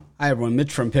Hi, everyone.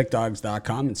 Mitch from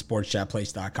PickDogs.com and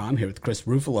SportsChatPlace.com here with Chris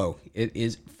Ruffalo. It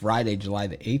is Friday, July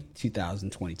the 8th,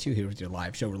 2022, here with your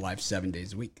live show. We're live 7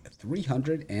 days a week,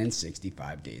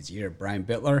 365 days a year. Brian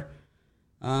Bitler,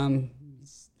 I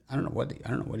don't know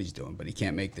what he's doing, but he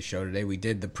can't make the show today. We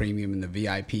did the premium and the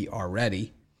VIP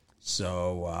already,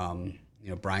 so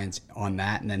Brian's on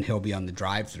that, and then he'll be on the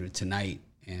drive-thru tonight,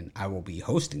 and I will be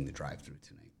hosting the drive-thru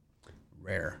tonight.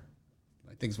 Rare.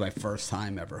 I think it's my first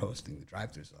time ever hosting the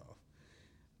drive-thru, so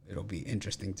it'll be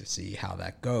interesting to see how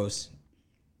that goes.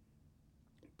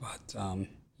 But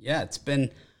it's been a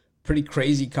pretty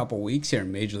crazy couple weeks here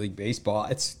in Major League Baseball.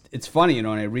 It's funny,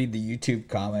 when I read the YouTube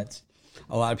comments,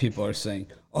 a lot of people are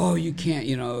saying, "Oh, you can't,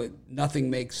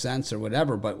 nothing makes sense" or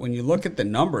whatever. But when you look at the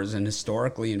numbers and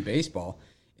historically in baseball,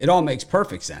 it all makes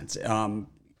perfect sense.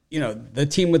 The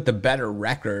team with the better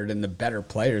record and the better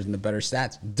players and the better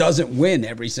stats doesn't win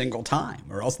every single time,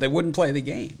 or else they wouldn't play the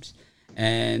games.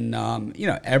 And,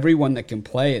 everyone that can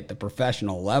play at the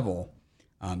professional level,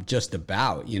 just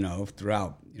about,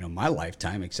 throughout, my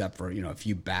lifetime, except for, a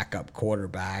few backup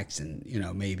quarterbacks and,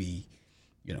 maybe,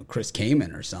 Chris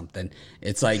Kaman or something.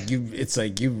 It's like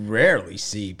you rarely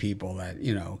see people that,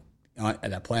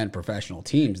 that play on professional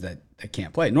teams that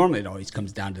can't play. Normally it always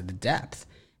comes down to the depth.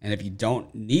 And if you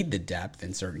don't need the depth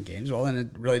in certain games, well, then it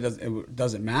really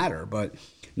doesn't matter. But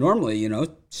normally,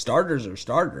 starters are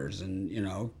starters,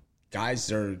 and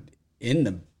guys are in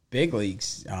the big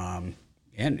leagues and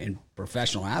in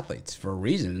professional athletes for a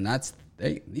reason, and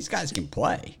these guys can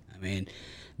play. I mean,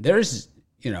 there's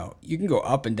you can go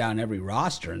up and down every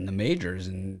roster in the majors,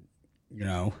 and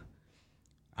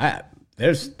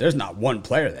there's not one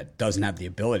player that doesn't have the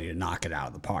ability to knock it out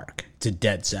of the park to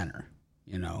dead center.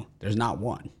 There's not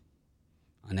one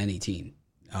on any team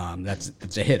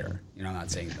that's a hitter. I'm not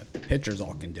saying that the pitchers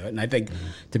all can do it. And I think,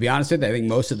 to be honest with you, I think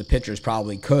most of the pitchers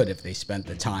probably could if they spent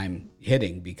the time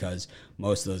hitting, because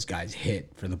most of those guys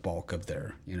hit for the bulk of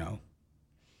their,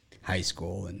 high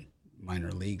school and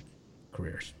minor league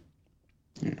careers.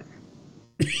 Yeah.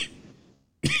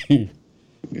 Yeah.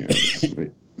 It's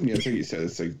like you said,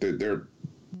 it's like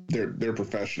they're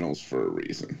professionals for a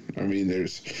reason. I mean,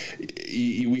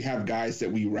 we have guys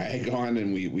that we rag on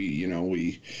and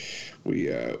we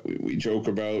joke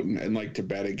about and like to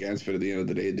bet against, but at the end of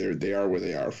the day, they are where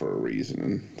they are for a reason.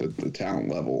 And the talent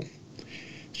level,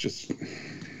 it's just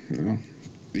the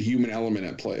human element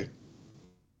at play.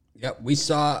 Yep, we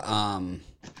saw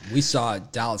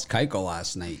Dallas Keuchel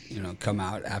last night, come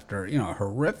out after a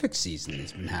horrific season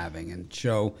he's been having and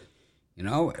show.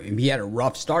 He had a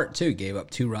rough start, too. Gave up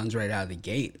 2 runs right out of the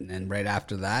gate. And then right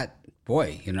after that,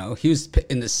 he was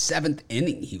in the 7th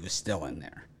inning. He was still in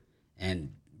there.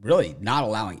 And really not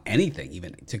allowing anything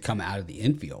even to come out of the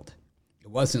infield.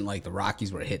 It wasn't like the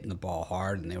Rockies were hitting the ball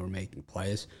hard and they were making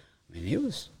plays. I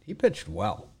mean, he pitched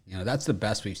well. That's the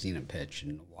best we've seen him pitch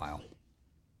in a while.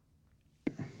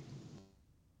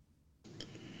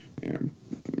 Yeah,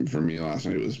 for me last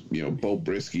night it was, Bo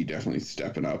Brisky definitely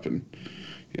stepping up and,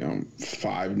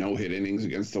 5 no-hit innings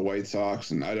against the White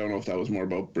Sox. And I don't know if that was more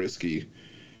about Brisky,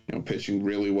 pitching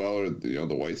really well, or, the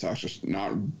White Sox just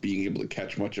not being able to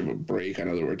catch much of a break. I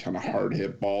know there were a ton of hard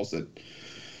hit balls that,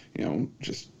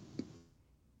 just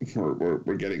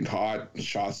were getting caught,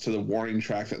 shots to the warning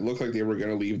track that looked like they were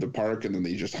going to leave the park, and then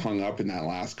they just hung up in that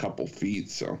last couple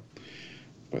feet. So,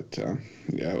 but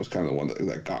it was kind of the one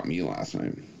that got me last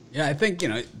night. Yeah, I think,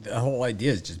 the whole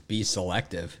idea is just be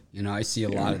selective. I see a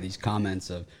lot of these comments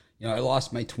of, I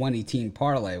lost my 20-team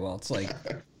parlay. Well, it's like,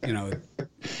 you're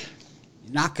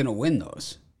not going to win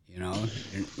those. You're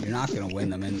not going to win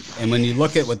them. And when you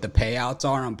look at what the payouts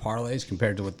are on parlays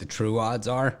compared to what the true odds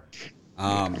are,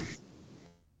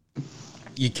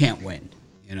 you can't win,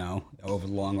 over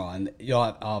the long haul. And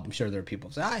I'm sure there are people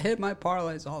who say, I hit my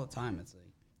parlays all the time. It's like,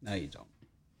 no, you don't.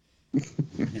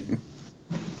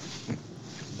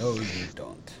 No, you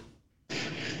don't.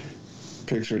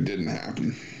 Picture it didn't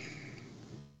happen.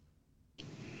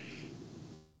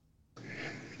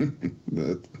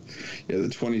 The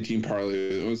 20-team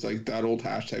parlay, it was like that old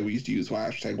hashtag we used to use,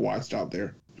 hashtag why stop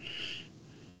there.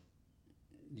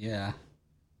 Yeah.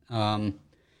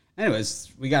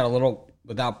 Anyways, we got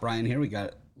without Brian here, we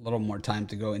got a little more time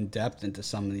to go in depth into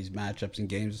some of these matchups and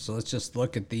games. So let's just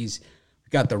look at these. We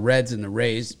got the Reds and the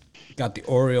Rays, got the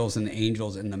Orioles and the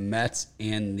Angels, and the Mets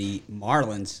and the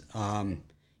Marlins.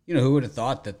 Who would have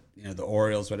thought that, the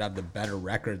Orioles would have the better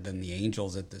record than the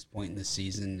Angels at this point in the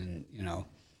season? And,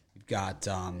 we've got,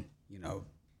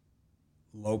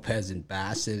 Lopez and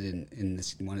Bassett in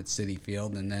this one at Citi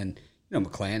Field. And then,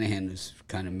 McClanahan, who's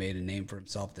kind of made a name for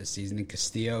himself this season, and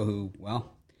Castillo, who,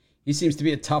 well, he seems to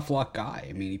be a tough luck guy.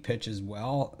 I mean, he pitches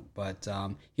well, but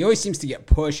he always seems to get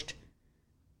pushed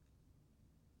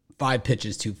 5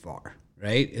 pitches too far,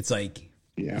 right? It's like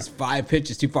he's 5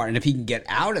 pitches too far. And if he can get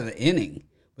out of the inning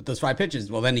with those 5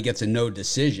 pitches, well, then he gets a no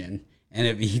decision. And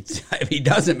if he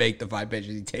doesn't make the 5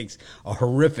 pitches, he takes a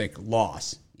horrific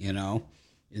loss,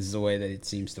 is the way that it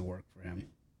seems to work for him.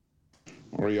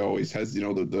 Or he always has,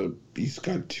 he's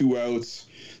got 2 outs.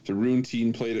 The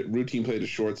routine played a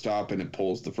shortstop, and it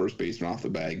pulls the first baseman off the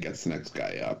bag, gets the next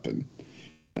guy up, and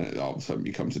it all of a sudden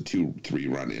becomes a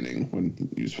 2-3 run inning when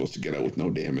you're supposed to get out with no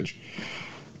damage.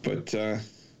 But I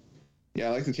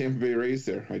like the Tampa Bay Rays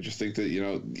there. I just think that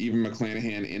even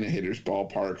McClanahan in a hitter's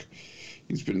ballpark,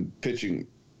 he's been pitching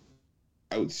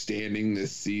outstanding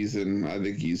this season. I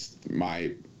think he's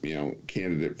my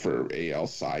candidate for AL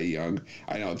Cy Young.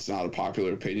 I know it's not a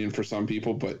popular opinion for some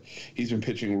people, but he's been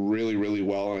pitching really, really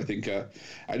well. And I think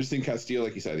I just think Castillo,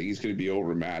 like you said, I think he's going to be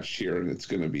overmatched here, and it's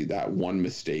going to be that one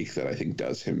mistake that I think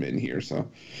does him in here. So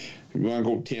if you want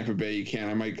to go Tampa Bay, you can.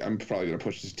 I'm probably going to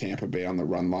push this Tampa Bay on the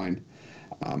run line.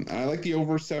 And I like the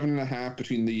over 7.5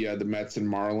 between the Mets and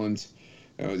Marlins.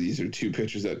 These are 2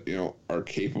 pitchers that are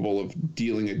capable of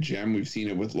dealing a gem. We've seen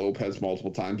it with Lopez multiple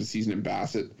times this season, and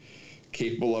Bassett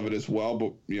capable of it as well.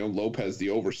 But Lopez,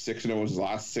 the over 6-0 in his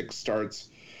last 6 starts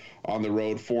on the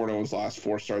road, 4-0 in his last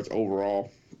 4 starts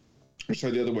overall. Or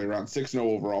sorry, the other way around, 6-0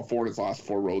 overall, 4 in his last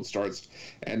 4 road starts.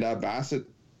 And Bassett,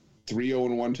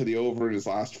 3-0-1 to the over in his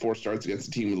last 4 starts against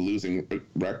a team with a losing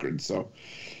record. So,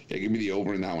 yeah, give me the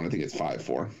over in that one. I think it's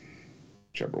 5-4,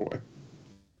 whichever way.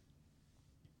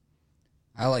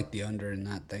 I like the under in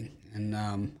that thing. And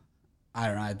I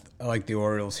don't know. I like the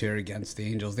Orioles here against the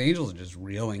Angels. The Angels are just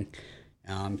reeling.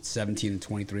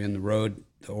 17-23 on the road.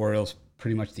 The Orioles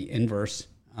pretty much the inverse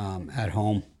at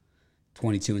home,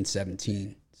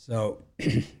 22-17. So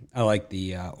I like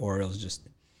the Orioles. Just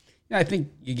I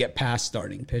think you get past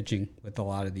starting pitching with a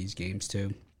lot of these games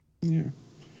too. Yeah.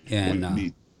 And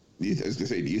I was going to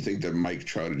say, do you think that Mike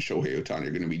Trout and Shohei Ohtani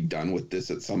are going to be done with this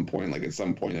at some point? Like at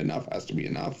some point, enough has to be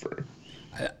enough, or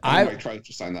I might try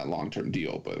to sign that long-term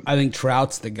deal, but I think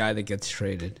Trout's the guy that gets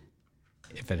traded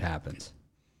if it happens.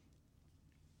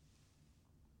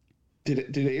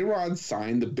 Did A-Rod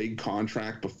sign the big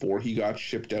contract before he got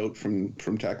shipped out from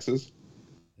Texas?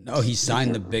 No, he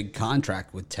signed the big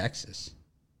contract with Texas.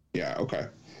 Yeah, okay.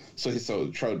 So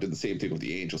Trout did the same thing with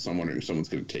the Angels. So I'm wondering if someone's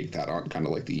going to take that on, kind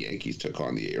of like the Yankees took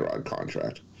on the A-Rod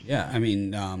contract. Yeah, I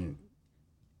mean,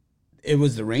 it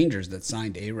was the Rangers that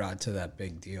signed A-Rod to that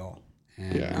big deal.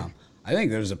 And I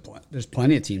think there's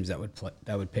plenty of teams that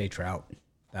would pay Trout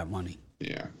that money.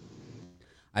 Yeah,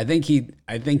 I think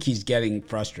he's getting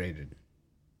frustrated.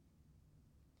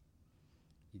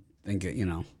 I think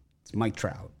it's Mike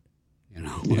Trout.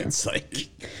 It's like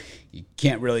you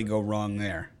can't really go wrong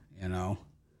there.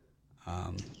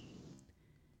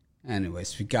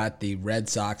 Anyways, we got the Red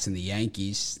Sox and the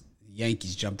Yankees. The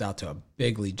Yankees jumped out to a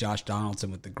big lead, Josh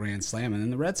Donaldson with the grand slam, and then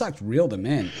the Red Sox reeled him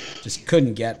in, just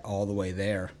couldn't get all the way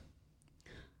there.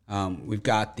 We've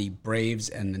got the Braves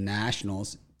and the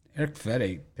Nationals. Eric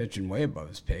Fedde pitching way above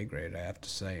his pay grade, I have to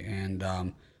say. And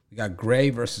we got Gray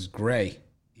versus Gray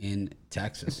in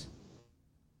Texas.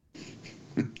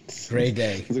 Gray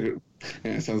day.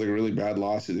 It sounds like a really bad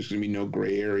lawsuit. There's going to be no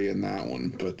gray area in that one.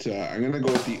 But I'm going to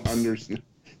go with the unders.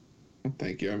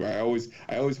 Thank you. I always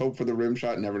hope for the rim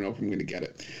shot. Never know if I'm going to get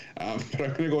it. But I'm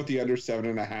going to go with the under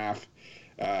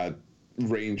 7.5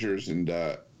 Rangers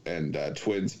and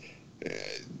Twins.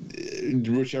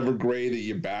 Whichever Gray that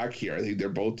you back here, I think they're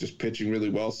both just pitching really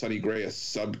well. Sonny Gray, a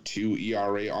sub-2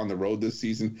 ERA on the road this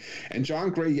season. And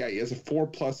John Gray, he has a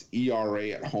 4+ ERA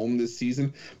at home this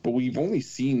season, but we've only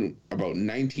seen about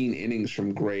 19 innings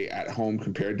from Gray at home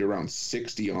compared to around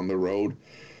 60 on the road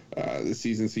this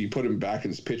season. So you put him back in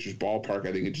his pitcher's ballpark,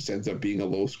 I think it just ends up being a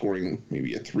low-scoring,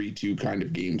 maybe a 3-2 kind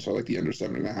of game. So I like the under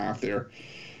 7.5 there.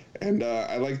 And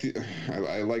I like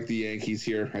the Yankees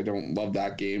here. I don't love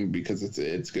that game because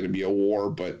it's going to be a war,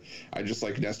 but I just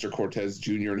like Nestor Cortez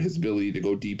Jr. and his ability to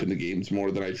go deep into games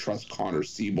more than I trust Connor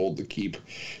Siebold to keep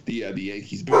the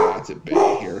Yankees bats at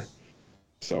bay here.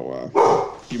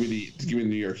 So give me the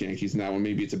New York Yankees in that one.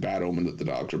 Maybe it's a bad omen that the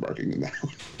dogs are barking in that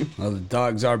one. Well, the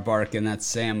dogs are barking. That's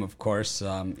Sam, of course.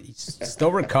 He's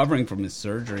still recovering from his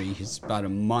surgery. He's about a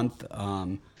month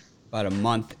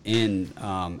in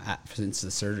since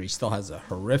the surgery. He still has a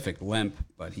horrific limp,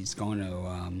 but he's going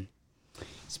to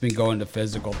he's been going to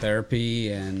physical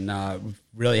therapy, and we've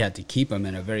really had to keep him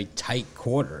in a very tight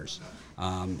quarters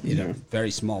in a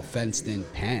very small fenced-in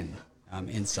pen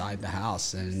inside the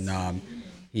house, and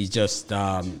he just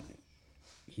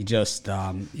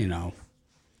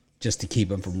just to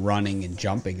keep him from running and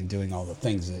jumping and doing all the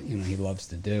things that he loves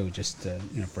to do, just to,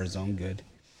 for his own good.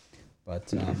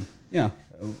 But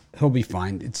he'll be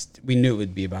fine. We knew it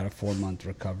would be about a 4-month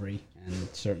recovery, and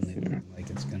it certainly like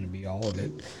it's going to be all of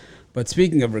it. But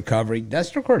speaking of recovery,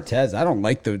 Nestor Cortez, I don't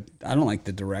like the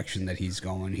direction that he's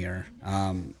going here.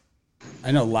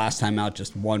 I know last time out,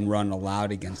 just 1 run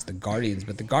allowed against the Guardians,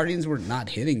 but the Guardians were not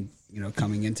hitting,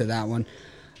 coming into that one.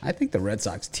 I think the Red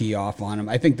Sox tee off on him.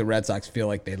 I think the Red Sox feel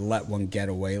like they let one get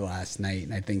away last night,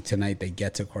 and I think tonight they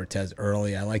get to Cortez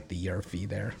early. I like the Yerfie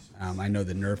there. I know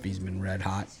the Nerfie's been red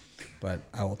hot, but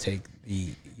I will take the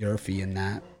Yerfie in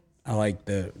that. I like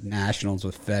the Nationals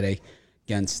with Fede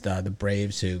against the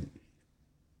Braves, who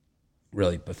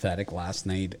really pathetic last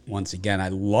night. Once again, I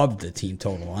loved the team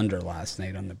total under last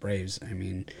night on the Braves. I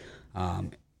mean,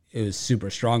 it was super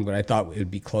strong, but I thought it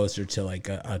would be closer to like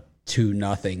a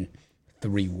 2-0,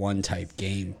 3-1 type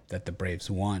game that the Braves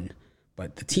won.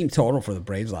 But the team total for the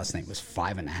Braves last night was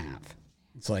 5.5.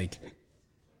 It's like,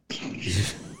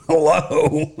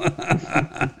 hello?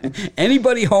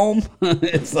 Anybody home?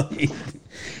 It's like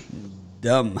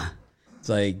dumb. It's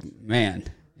like, man,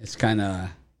 it's kind of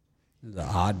the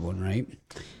odd one, right?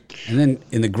 And then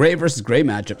in the Gray versus Gray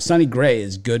matchup, Sonny Gray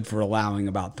is good for allowing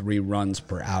about 3 runs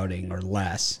per outing or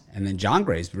less. And then John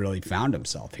Gray's really found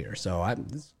himself here. So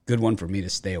this is a good one for me to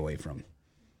stay away from.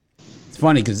 It's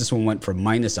funny because this one went from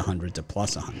 -100 to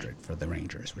 +100 for the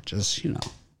Rangers, which is,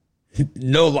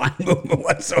 no line movement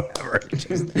whatsoever.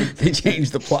 They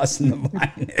changed the plus and the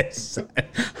minus.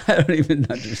 I don't even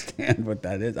understand what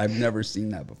that is. I've never seen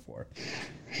that before.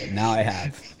 But now I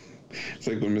have. It's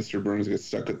like when Mr. Burns gets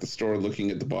stuck at the store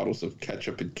looking at the bottles of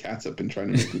ketchup and catsup and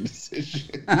trying to make a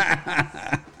decision.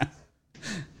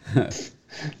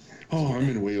 Oh, I'm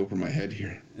in way over my head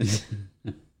here.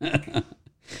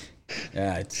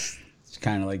 Yeah, it's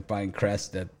kind of like buying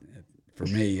Crest for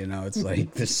me, it's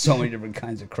like there's so many different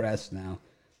kinds of Crest now.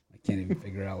 I can't even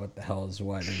figure out what the hell is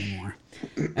what anymore.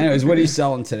 Anyways, what are you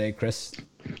selling today, Chris?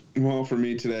 Well, for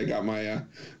me today, I got my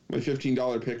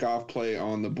 $15 pickoff play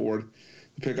on the board.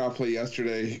 The pickoff play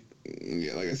yesterday,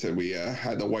 like I said, we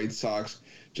had the White Sox.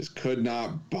 Just could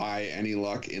not buy any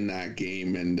luck in that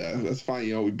game, and that's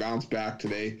fine. We bounced back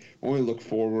today. When we look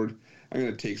forward, I'm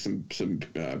going to take some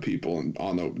people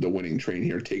on the winning train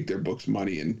here, take their books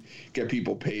money, and get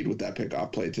people paid with that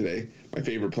pickoff play today. My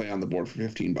favorite play on the board for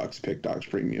 $15, Pick Dogs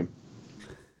Premium.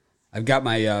 I've got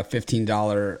my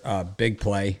 $15 big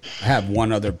play. I have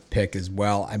one other pick as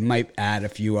well. I might add a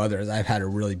few others. I've had a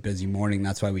really busy morning.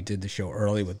 That's why we did the show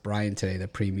early with Brian today, the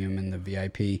premium and the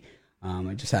VIP.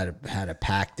 I just had a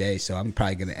packed day, so I'm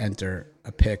probably going to enter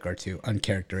a pick or two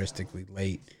uncharacteristically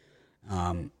late.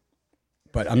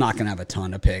 But I'm not going to have a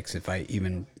ton of picks if I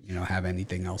even have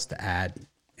anything else to add.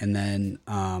 And then,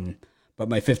 but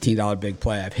my $15 big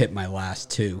play, I've hit my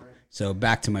last 2. So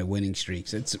back to my winning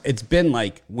streaks. It's been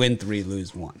like win 3,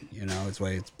 lose 1. It's the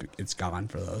way it's gone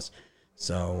for those.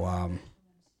 So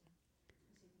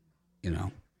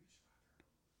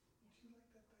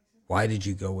why did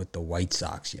you go with the White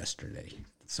Sox yesterday?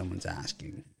 Someone's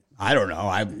asking. I don't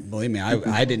know. Believe me,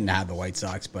 I didn't have the White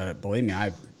Sox, but believe me,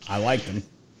 I liked them.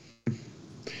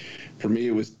 For me,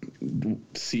 it was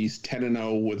C's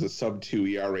 10-0 with a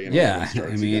sub-2 ERA and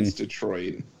against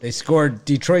Detroit.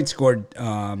 Detroit scored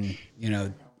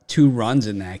 2 runs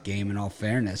in that game, in all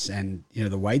fairness. And,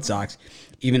 the White Sox,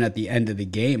 even at the end of the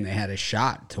game, they had a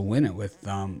shot to win it with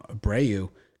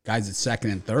Abreu, guys at second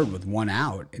and third with 1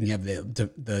 out. And you have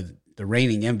the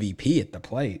reigning MVP at the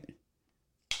plate.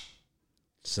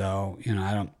 So,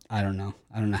 I don't know.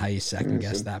 I don't know how you second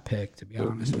guess that pick, to be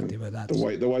honest with you. But that's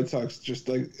the White Sox, just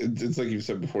like it's like you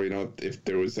said before. If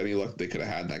there was any luck they could have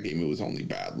had in that game, it was only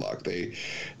bad luck.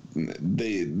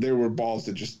 There were balls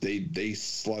that just they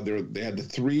slid. They had the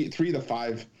three to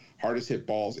 5 hardest hit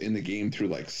balls in the game through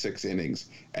like 6 innings,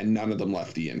 and none of them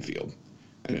left the infield.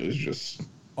 And it was just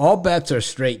all bets are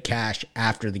straight cash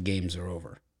after the games are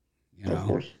over. Of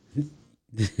course.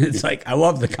 It's like, I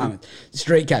love the comment.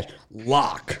 Straight cash.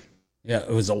 Lock. Yeah,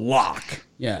 it was a lock.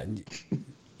 Yeah.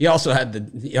 He also had the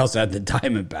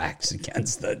Diamondbacks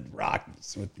against the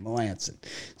Rockies with Melancon.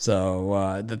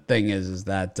 So the thing is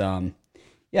that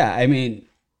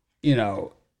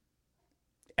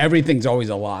everything's always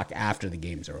a lock after the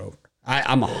games are over.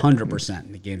 I'm 100%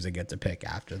 in the games I get to pick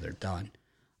after they're done.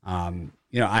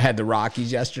 I had the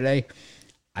Rockies yesterday.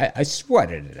 I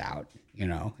sweated it out,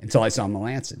 until I saw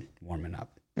Melancon warming up.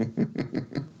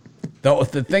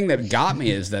 The thing that got me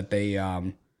is that they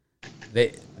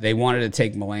wanted to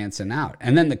take Melancon out,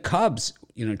 and then the Cubs,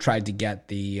 tried to get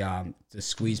to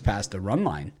squeeze past the run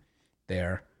line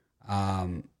there.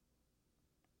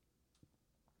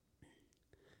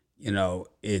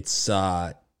 it's,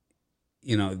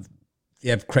 you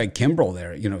have Craig Kimbrell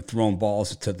there, throwing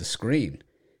balls to the screen.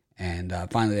 And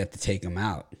finally they have to take him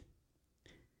out.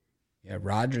 Yeah,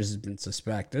 Rogers has been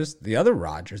suspect. There's the other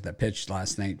Rogers that pitched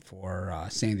last night for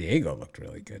San Diego looked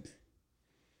really good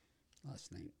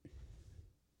last night.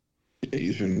 Yeah,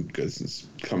 he's been good since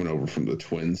coming over from the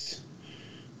Twins.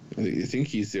 I think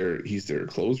he's their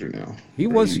closer now. He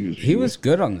was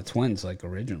good on the Twins like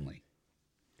originally.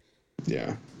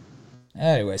 Yeah.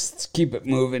 Anyways, let's keep it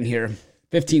moving here.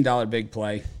 $15 big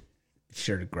play. Be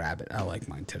sure to grab it. I like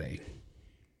mine today.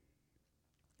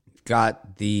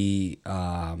 Got the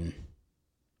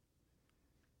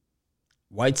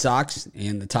White Sox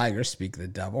and the Tigers, speak of the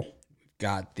devil. We've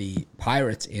got the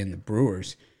Pirates and the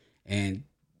Brewers, and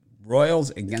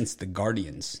Royals against the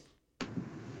Guardians.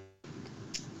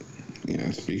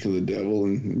 Yeah, speak of the devil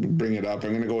and bring it up.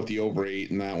 I'm going to go with the over 8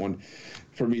 in that one.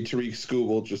 For me, Tariq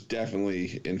Skubal just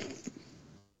definitely in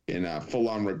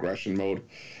full-on regression mode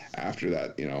after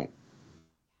that,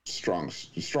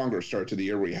 stronger start to the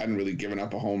year where he hadn't really given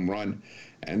up a home run.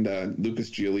 And Lucas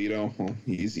Giolito, well,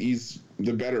 he's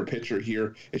the better pitcher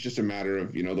here. It's just a matter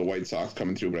of, the White Sox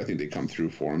coming through, but I think they come through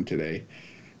for him today.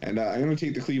 And I'm going to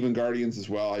take the Cleveland Guardians as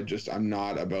well. I'm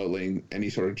not about laying any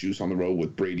sort of juice on the road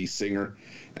with Brady Singer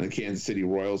and the Kansas City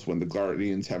Royals when the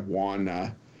Guardians have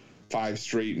won 5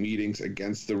 straight meetings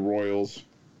against the Royals.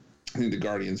 I think the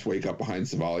Guardians wake up behind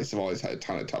Savali. Savali's had a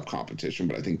ton of tough competition,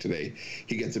 but I think today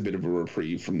he gets a bit of a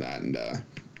reprieve from that and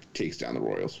takes down the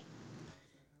Royals.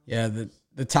 Yeah,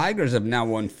 the Tigers have now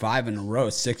won 5 in a row,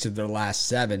 6 of their last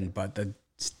 7, but the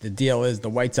deal is the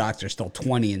White Sox are still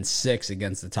 20-6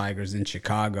 against the Tigers in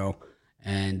Chicago,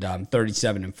 and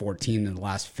 37-14 in the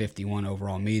last 51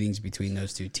 overall meetings between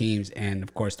those two teams. And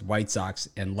of course, the White Sox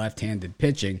and left-handed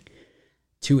pitching,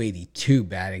 282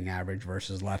 batting average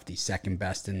versus lefty, second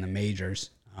best in the majors,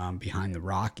 behind the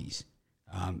Rockies.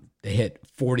 They hit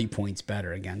 40 points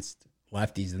better against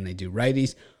lefties than they do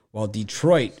righties, while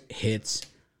Detroit hits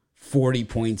 40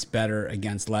 points better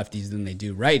against lefties than they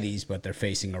do righties, but they're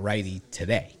facing a righty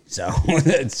today. So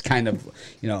it's kind of,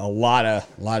 a lot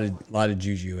of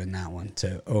juju in that one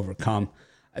to overcome.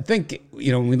 I think,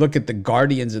 when we look at the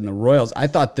Guardians and the Royals, I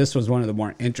thought this was one of the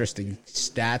more interesting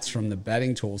stats from the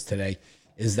betting tools today,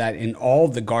 is that in all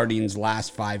of the Guardians'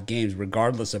 last 5 games,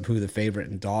 regardless of who the favorite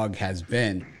and dog has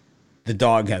been, the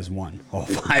dog has won all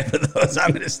 5 of those.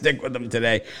 I'm going to stick with them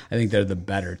today. I think they're the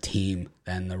better team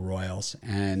than the Royals.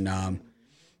 And, I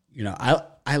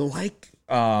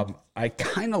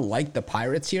kind of like the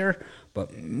Pirates here,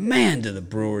 but man, do the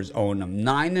Brewers own them.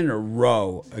 9 in a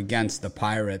row against the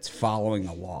Pirates following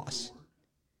a loss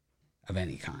of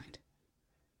any kind.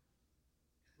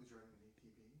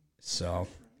 So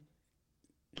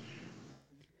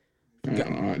I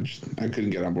don't know. I couldn't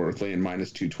get on board with laying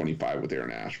minus 225 with Aaron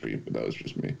Ashby, but that was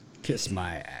just me. Kiss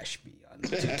my Ashby on the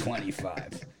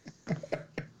 225.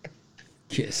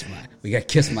 We got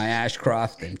Kiss My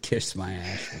Ashcroft and Kiss My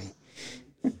Ashby.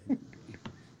 We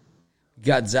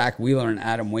got Zach Wheeler and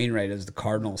Adam Wainwright as the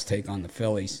Cardinals take on the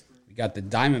Phillies. We got the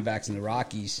Diamondbacks and the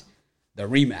Rockies, the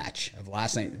rematch of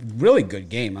last night. Really good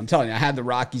game. I'm telling you, I had the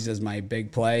Rockies as my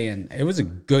big play, and it was a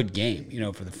good game,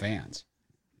 for the fans.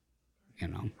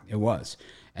 It was.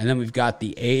 And then we've got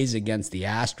the A's against the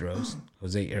Astros.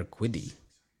 Jose Urquidy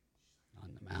on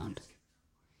the mound.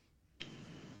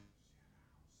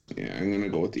 Yeah, I'm going to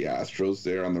go with the Astros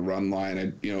there on the run line.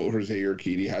 Jose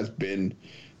Urquidy has been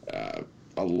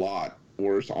a lot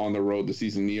worse on the road this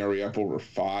season. ERA up over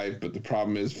 5, but the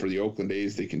problem is for the Oakland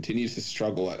A's, they continue to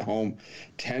struggle at home.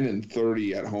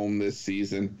 10-30 at home this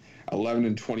season.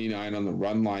 11-29 on the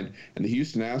run line, and the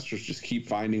Houston Astros just keep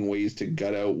finding ways to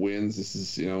gut out wins. This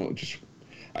is, just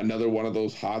another one of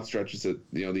those hot stretches that,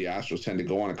 the Astros tend to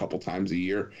go on a couple times a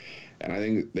year, and I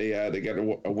think they get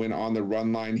a win on the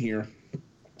run line here.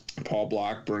 Paul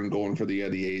Blackburn going for the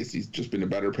A's. He's just been a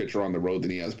better pitcher on the road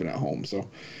than he has been at home. So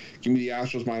give me the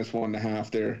Astros minus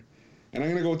 1.5 there, and I'm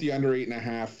going to go with the under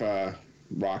 8.5.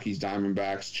 Rockies,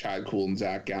 Diamondbacks, Chad Kuhl and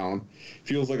Zach Gallen.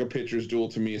 Feels like a pitcher's duel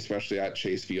to me, especially at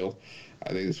Chase Field. I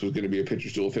think this was going to be a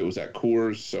pitcher's duel if it was at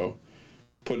Coors, so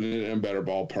putting it in a better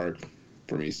ballpark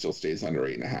for me still stays under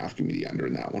 8.5. Give me the under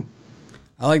in that one.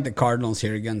 I like the Cardinals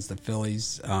here against the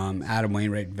Phillies. Adam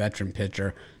Wainwright, veteran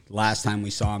pitcher. Last time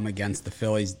we saw him against the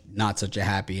Phillies, not such a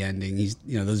happy ending. He's,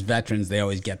 those veterans, they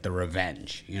always get the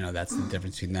revenge. That's the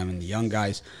difference between them and the young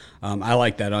guys. I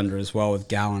like that under as well with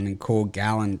Gallen and Kuhl.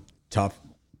 Gallen, tough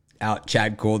out.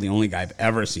 Chad Kuhl, the only guy I've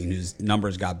ever seen whose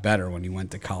numbers got better when he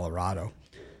went to Colorado.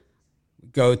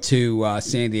 Go to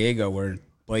San Diego, where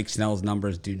Blake Snell's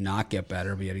numbers do not get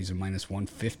better, but yet he's a minus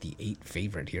 158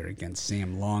 favorite here against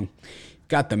Sam Long.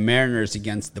 got the Mariners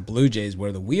against the Blue Jays,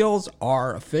 where the wheels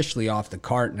are officially off the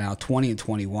cart now,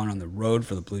 20-21 on the road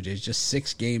for the Blue Jays, just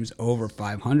 6 games over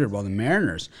 500, while the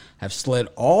Mariners have slid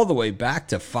all the way back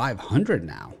to 500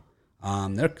 now.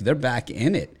 They're back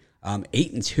in it,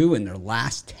 8-2 in their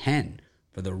last 10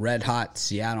 for the red-hot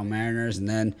Seattle Mariners. And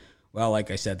then, well,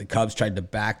 like I said, the Cubs tried to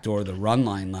backdoor the run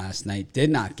line last night, did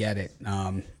not get it,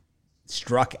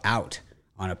 struck out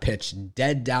on a pitch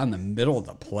dead down the middle of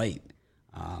the plate.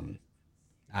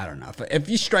 I don't know. If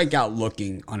you strike out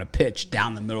looking on a pitch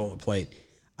down the middle of the plate,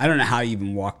 I don't know how you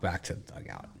even walk back to the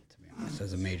dugout, to be honest,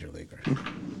 as a major leaguer.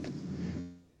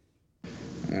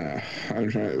 I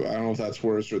don't know if that's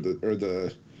worse or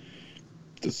the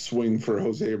swing for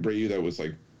Jose Abreu that was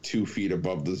like 2 feet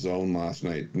above the zone last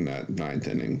night in that 9th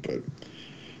inning, but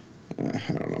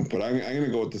I don't know. But I'm going to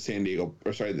go with the San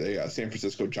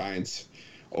Francisco Giants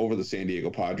over the San Diego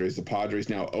Padres. The Padres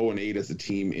now 0-8 as a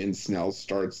team in Snell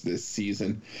starts this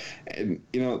season. And,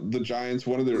 the Giants,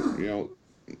 one of their,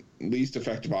 least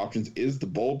effective options is the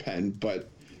bullpen. But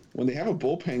when they have a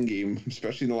bullpen game,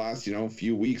 especially in the last,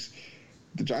 few weeks,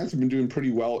 the Giants have been doing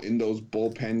pretty well in those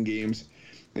bullpen games.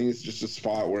 I think it's just a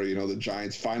spot where, the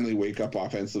Giants finally wake up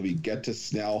offensively, get to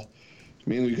Snell,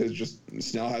 mainly because just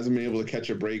Snell hasn't been able to catch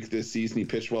a break this season. He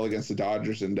pitched well against the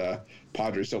Dodgers, and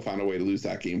Padres still found a way to lose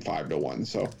that game 5-1.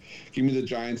 So give me the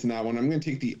Giants in that one. I'm going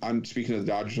to take speaking of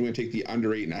the Dodgers, I'm going to take the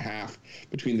under 8.5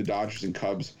 between the Dodgers and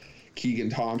Cubs. Keegan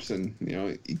Thompson,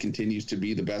 he continues to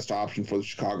be the best option for the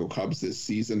Chicago Cubs this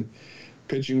season.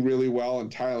 Pitching really well,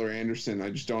 and Tyler Anderson, I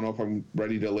just don't know if I'm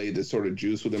ready to lay this sort of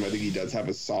juice with him. I think he does have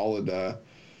a solid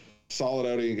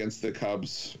outing against the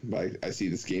Cubs. But I see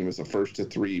this game as a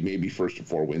 1-3, maybe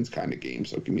 1-4 wins kind of game.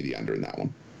 So give me the under in that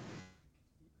one.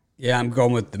 Yeah, I'm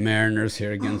going with the Mariners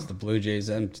here against the Blue Jays.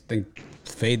 I think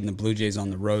fading the Blue Jays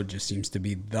on the road just seems to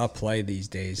be the play these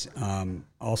days.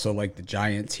 Also, like the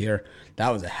Giants here, that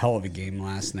was a hell of a game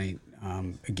last night.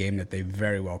 A game that they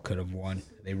very well could have won.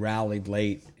 They rallied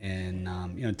late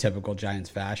in typical Giants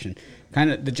fashion.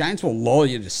 Kind of the Giants will lull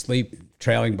you to sleep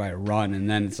trailing by a run, and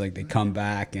then it's like they come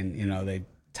back and they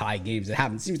tie games. It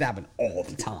seems to happen all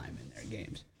the time in their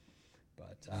games.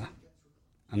 But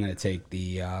I'm going to take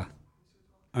the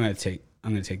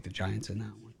Giants in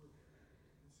that one.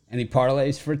 Any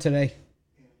parlays for today?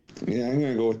 Yeah, I'm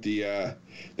going to go with the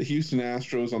Houston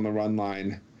Astros on the run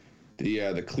line,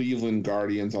 the Cleveland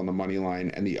Guardians on the money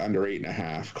line, and the under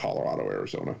 8.5 Colorado,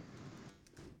 Arizona.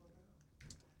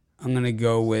 I'm going to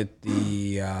go with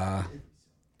the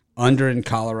under in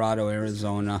Colorado,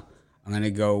 Arizona. I'm going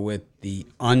to go with the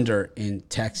under in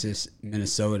Texas,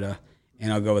 Minnesota,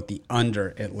 and I'll go with the under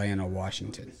Atlanta,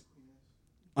 Washington.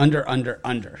 Under.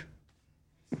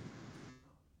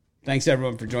 Thanks,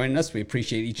 everyone, for joining us. We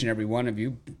appreciate each and every one of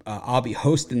you. I'll be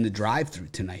hosting the drive-thru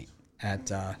tonight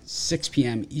at 6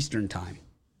 p.m. Eastern Time.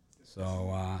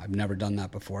 So I've never done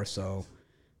that before, so it'll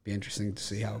be interesting to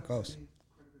see how it goes.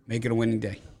 Make it a winning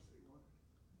day.